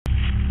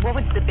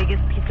What would the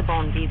biggest piece of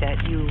bone be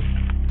that you,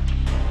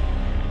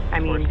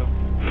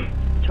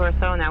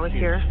 torso, and that was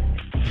here?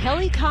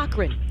 Kelly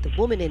Cochran, the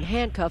woman in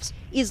handcuffs,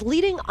 is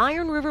leading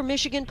Iron River,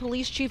 Michigan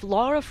Police Chief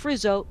Laura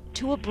Frizzo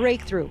to a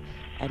breakthrough,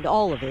 and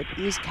all of it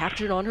is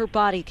captured on her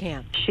body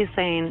cam. She's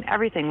saying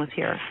everything was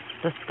here.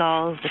 The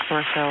skulls, the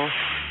torso.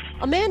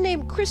 A man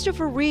named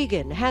Christopher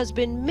Regan has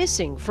been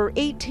missing for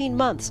 18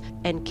 months,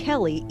 and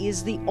Kelly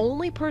is the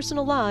only person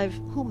alive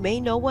who may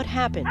know what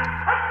happened.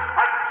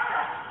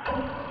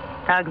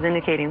 Dog's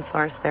indicating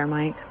source there,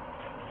 Mike.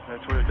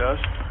 That's what it does?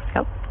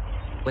 Yep.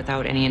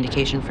 Without any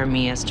indication from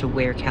me as to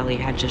where Kelly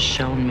had just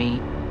shown me,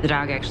 the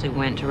dog actually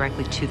went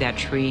directly to that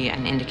tree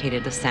and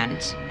indicated the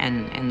scent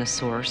and the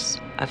source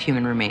of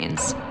human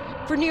remains.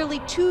 For nearly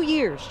 2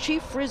 years,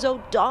 Chief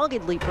Frizzo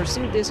doggedly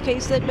pursued this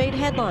case that made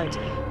headlines: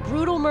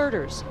 brutal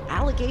murders,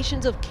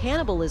 allegations of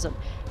cannibalism,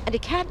 and a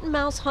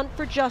cat-and-mouse hunt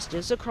for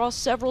justice across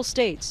several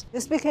states.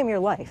 This became your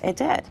life. It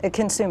did. It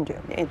consumed you.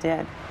 It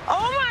did.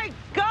 Oh my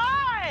God!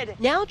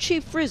 Now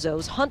Chief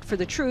Frizzo's hunt for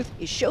the truth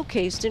is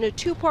showcased in a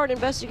 2-part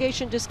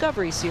investigation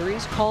discovery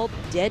series called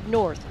Dead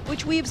North,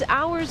 which weaves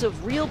hours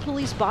of real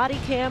police body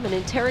cam and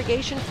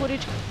interrogation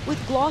footage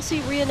with glossy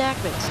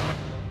reenactments.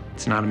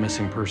 It's not a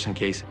missing person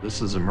case.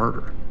 This is a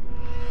murder.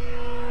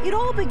 It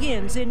all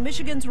begins in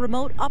Michigan's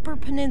remote Upper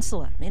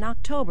Peninsula in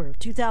October of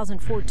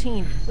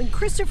 2014, when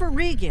Christopher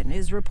Regan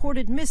is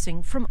reported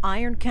missing from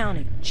Iron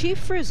County. Chief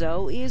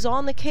Frizzo is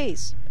on the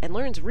case and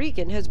learns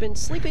Regan has been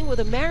sleeping with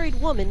a married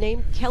woman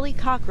named Kelly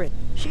Cochran.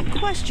 She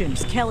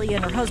questions Kelly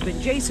and her husband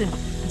Jason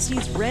and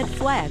sees red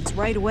flags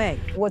right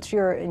away. What's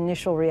your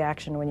initial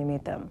reaction when you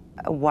meet them?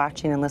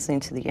 Watching and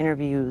listening to the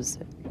interviews,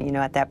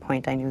 at that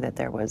point I knew that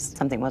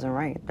something wasn't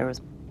right. There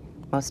was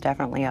most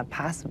definitely a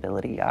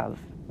possibility of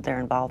their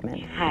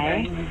involvement.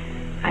 Hi,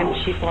 I'm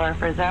Chief Laura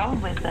Frizzo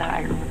with the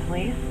Iron River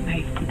Police.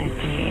 Nice to meet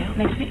you. Nice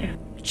to meet you.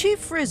 Chief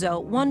Frizzo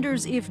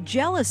wonders if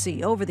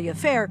jealousy over the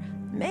affair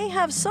may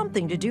have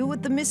something to do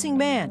with the missing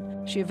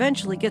man. She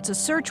eventually gets a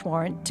search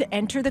warrant to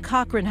enter the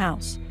Cochran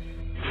house.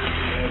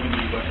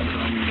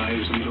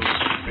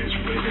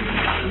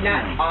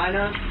 Not on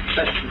us,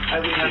 but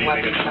we have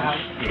weapons in the house.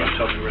 You want to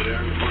tell me where they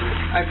are?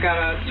 I've got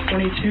a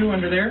 22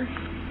 under there.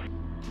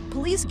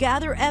 Police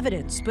gather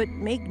evidence but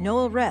make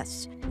no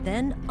arrests.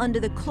 Then,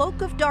 under the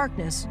cloak of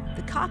darkness,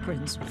 the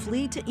Cochrans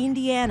flee to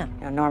Indiana.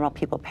 Normal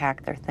people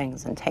pack their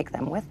things and take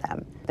them with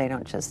them. They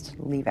don't just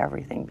leave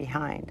everything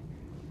behind,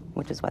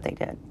 which is what they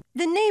did.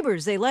 The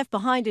neighbors they left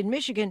behind in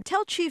Michigan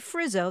tell Chief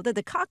Frizzo that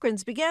the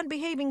Cochrans began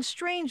behaving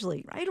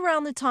strangely right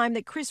around the time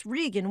that Chris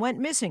Regan went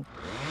missing,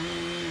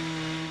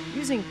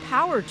 using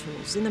power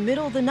tools in the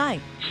middle of the night.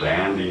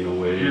 Sanding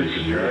away.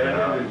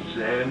 Just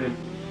sanding.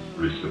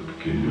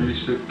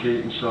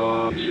 Reciprocating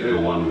saw. The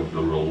one with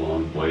the real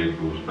long blade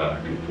goes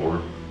back and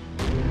forth.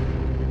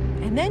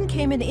 And then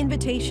came an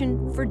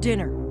invitation for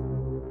dinner.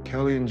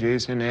 Kelly and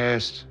Jason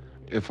asked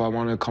if I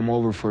wanted to come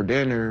over for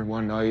dinner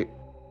one night.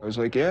 I was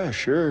like, yeah,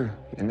 sure.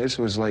 And this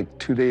was like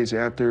 2 days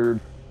after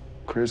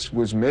Chris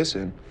was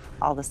missing.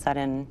 All of a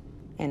sudden,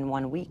 in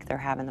 1 week, they're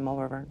having them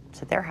over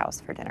to their house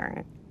for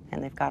dinner.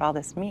 And they've got all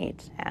this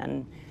meat.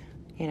 And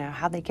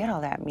how'd they get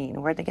all that meat?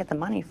 And where'd they get the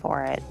money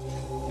for it?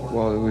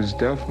 Well, it was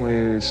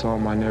definitely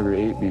something I never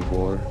ate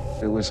before.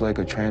 It was like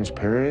a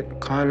transparent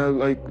kind of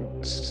like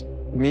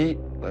meat,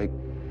 like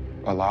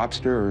a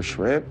lobster or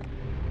shrimp.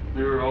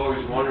 We were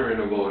always wondering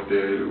about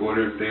that. What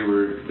if they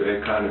were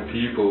that kind of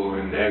people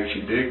and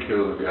actually did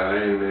kill a guy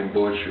and then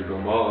butchered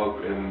him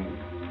up and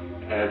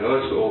had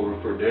us over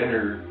for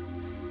dinner?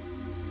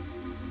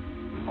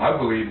 I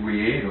believe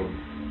we ate him.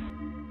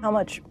 How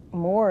much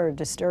more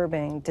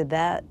disturbing did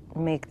that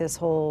make this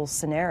whole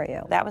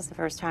scenario? That was the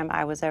first time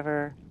I was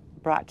ever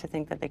brought to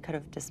think that they could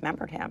have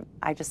dismembered him.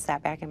 I just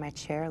sat back in my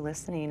chair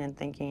listening and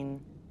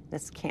thinking,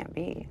 this can't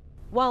be.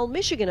 While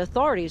Michigan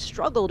authorities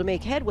struggle to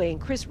make headway in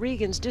Chris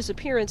Regan's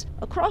disappearance,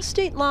 across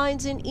state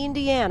lines in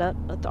Indiana,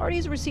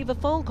 authorities receive a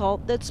phone call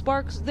that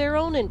sparks their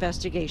own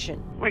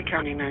investigation. Wake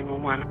County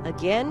 911.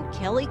 Again,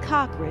 Kelly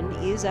Cochran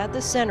is at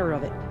the center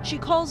of it. She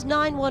calls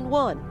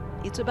 911.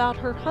 It's about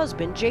her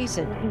husband,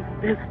 Jason.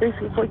 His face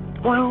is like,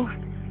 well,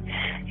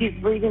 he's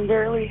breathing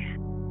barely.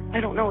 I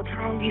don't know what's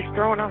wrong. He's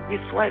throwing up,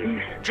 he's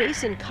sweating.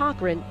 Jason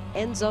Cochran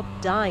ends up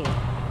dying.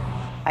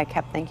 I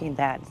kept thinking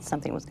that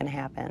something was going to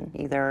happen.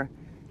 Either,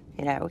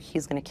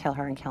 he's going to kill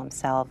her and kill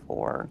himself,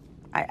 or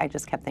I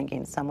just kept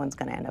thinking someone's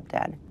going to end up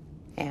dead.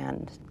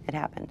 And it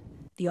happened.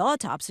 The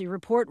autopsy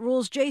report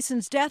rules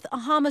Jason's death a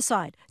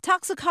homicide.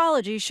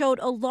 Toxicology showed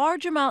a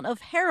large amount of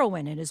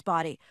heroin in his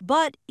body,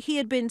 but he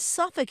had been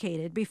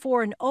suffocated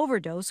before an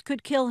overdose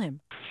could kill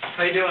him.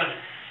 How you doing?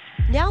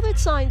 Now that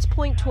signs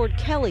point toward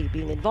Kelly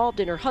being involved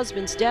in her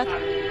husband's death,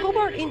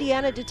 Hobart,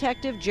 Indiana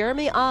detective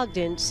Jeremy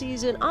Ogden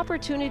sees an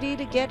opportunity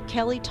to get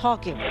Kelly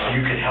talking.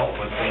 You could help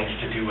with things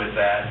to do with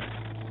that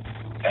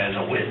as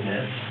a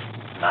witness,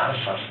 not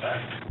a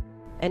suspect.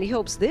 And he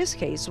hopes this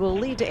case will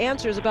lead to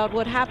answers about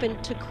what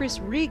happened to Chris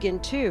Regan,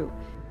 too.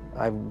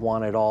 I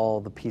wanted all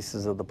the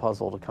pieces of the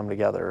puzzle to come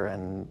together,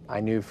 and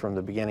I knew from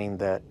the beginning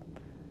that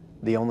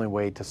The only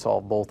way to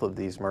solve both of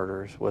these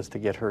murders was to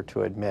get her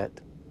to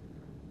admit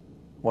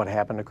what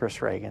happened to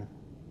Chris Reagan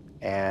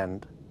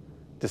and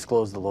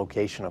disclose the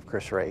location of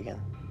Chris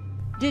Reagan.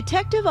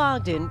 Detective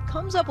Ogden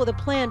comes up with a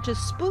plan to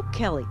spook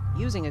Kelly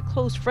using a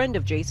close friend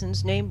of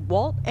Jason's named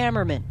Walt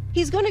Ammerman.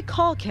 He's going to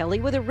call Kelly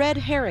with a red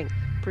herring,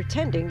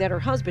 pretending that her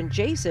husband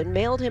Jason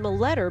mailed him a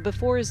letter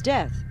before his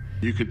death.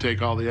 You could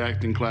take all the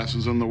acting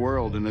classes in the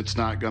world and it's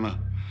not going to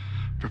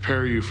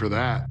prepare you for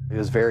that. He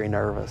was very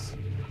nervous.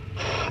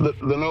 The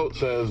note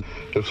says,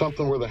 if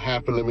something were to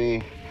happen to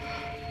me,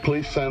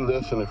 please send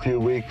this in a few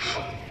weeks.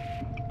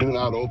 Do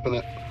not open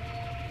it.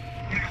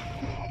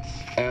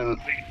 And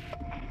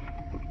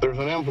there's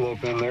an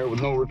envelope in there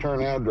with no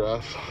return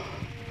address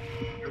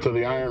to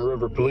the Iron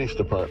River Police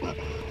Department.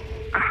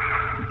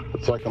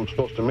 It's like I'm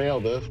supposed to mail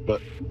this,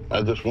 but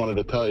I just wanted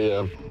to tell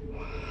you.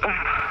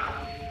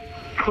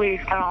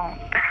 Please don't.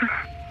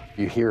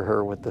 You hear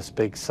her with this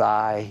big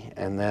sigh,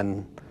 and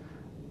then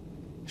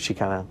she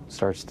kind of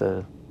starts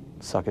to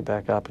suck it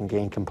back up and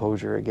gain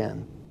composure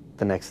again.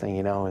 The next thing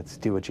you know, it's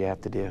do what you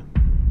have to do.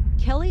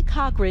 Kelly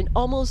Cochran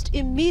almost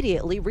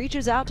immediately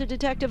reaches out to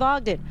Detective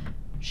Ogden.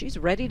 She's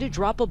ready to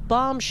drop a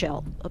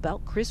bombshell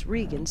about Chris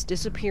Regan's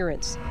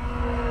disappearance.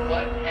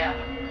 What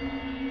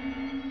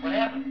happened? What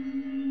happened?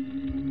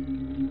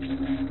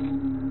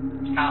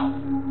 How?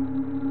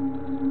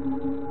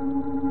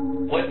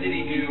 What did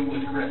he do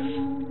with Chris?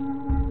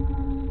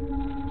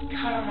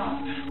 Cut him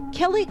up.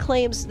 Kelly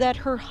claims that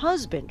her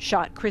husband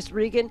shot Chris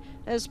Regan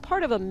as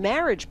part of a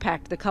marriage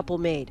pact the couple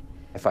made.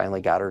 I finally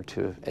got her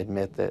to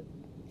admit that,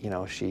 you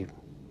know, she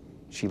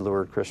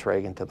lured Chris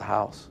Reagan to the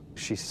house.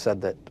 She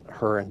said that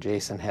her and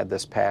Jason had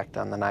this pact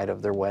on the night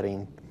of their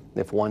wedding.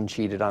 If one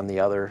cheated on the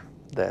other,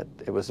 that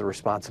it was the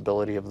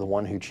responsibility of the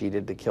one who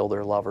cheated to kill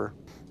their lover,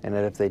 and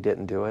that if they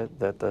didn't do it,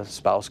 that the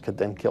spouse could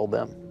then kill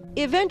them.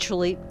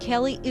 Eventually,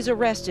 Kelly is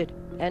arrested,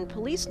 and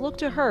police look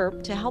to her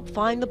to help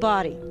find the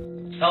body.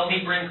 Help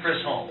me bring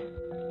Chris home.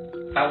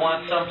 I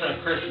want something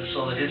of Chris's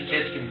so that his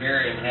kids can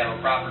marry him and have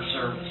a proper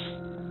service.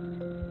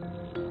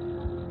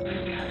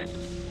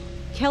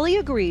 Kelly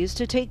agrees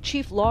to take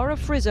Chief Laura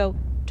Frizzo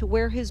to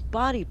where his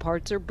body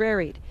parts are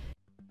buried.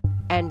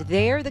 And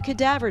there, the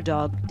cadaver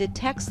dog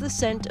detects the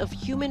scent of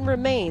human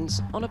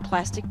remains on a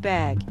plastic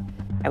bag.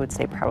 I would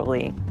say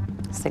probably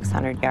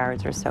 600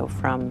 yards or so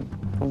from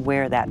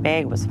where that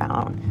bag was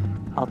found.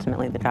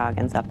 Ultimately, the dog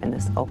ends up in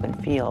this open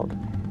field,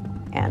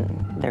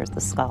 and there's the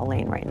skull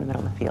laying right in the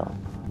middle of the field.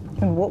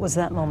 And what was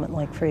that moment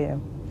like for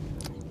you?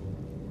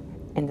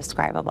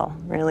 Indescribable,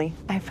 really.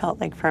 I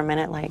felt like for a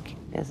minute, like,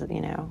 is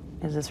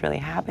this really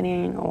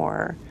happening?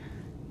 Or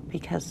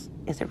because,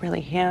 is it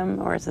really him?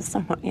 Or is this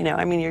someone,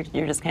 I mean,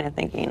 you're just kind of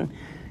thinking,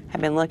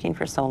 I've been looking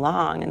for so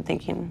long and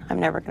thinking, I'm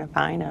never going to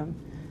find him.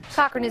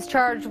 Cochran is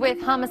charged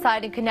with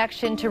homicide in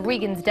connection to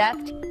Regan's death.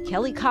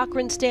 Kelly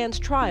Cochran stands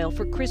trial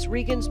for Chris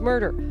Regan's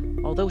murder.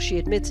 Although she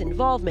admits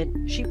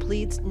involvement, she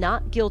pleads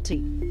not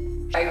guilty.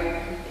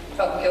 I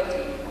felt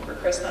guilty for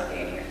Chris not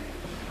being here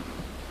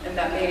and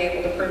not being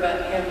able to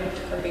prevent him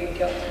from being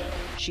killed.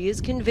 She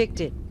is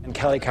convicted. And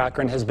Kelly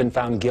Cochran has been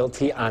found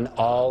guilty on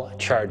all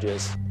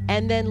charges.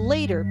 And then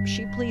later,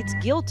 she pleads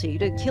guilty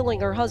to killing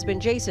her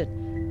husband,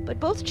 Jason. But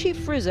both Chief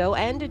Frizzo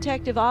and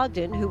Detective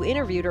Ogden, who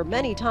interviewed her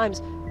many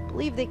times,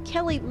 believe that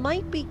Kelly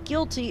might be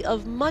guilty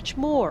of much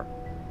more.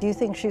 Do you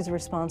think she's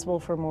responsible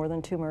for more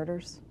than 2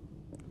 murders?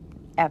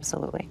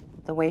 Absolutely.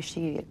 The way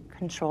she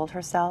controlled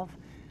herself,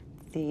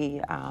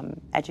 the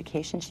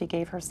education she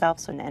gave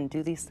herself, and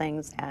do these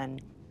things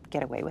and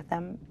get away with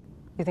them.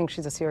 You think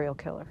she's a serial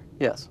killer?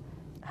 Yes.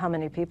 How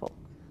many people?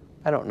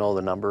 I don't know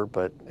the number,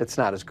 but it's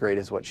not as great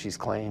as what she's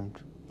claimed.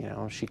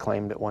 She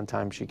claimed at one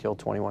time she killed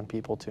 21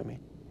 people to me.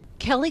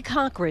 Kelly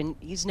Cochran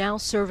is now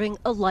serving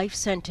a life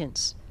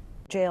sentence.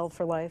 Jail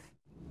for life?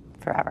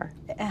 Forever.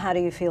 How do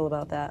you feel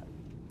about that?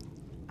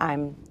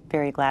 I'm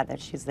very glad that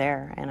she's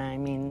there, and I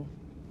mean,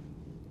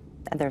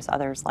 there's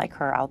others like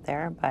her out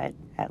there, but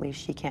at least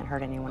she can't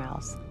hurt anyone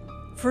else.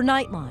 For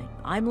Nightline,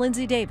 I'm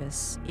Lindsay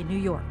Davis in New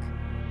York.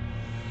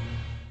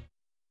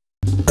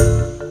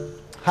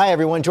 Hi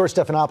everyone, George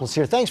Stephanopoulos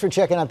here. Thanks for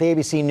checking out the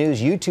ABC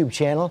News YouTube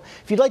channel.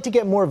 If you'd like to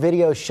get more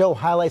videos, show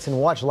highlights, and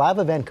watch live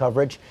event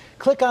coverage,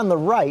 click on the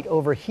right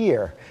over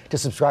here to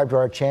subscribe to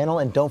our channel,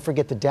 and don't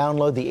forget to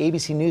download the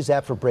ABC News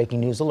app for breaking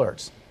news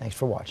alerts. Thanks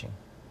for watching.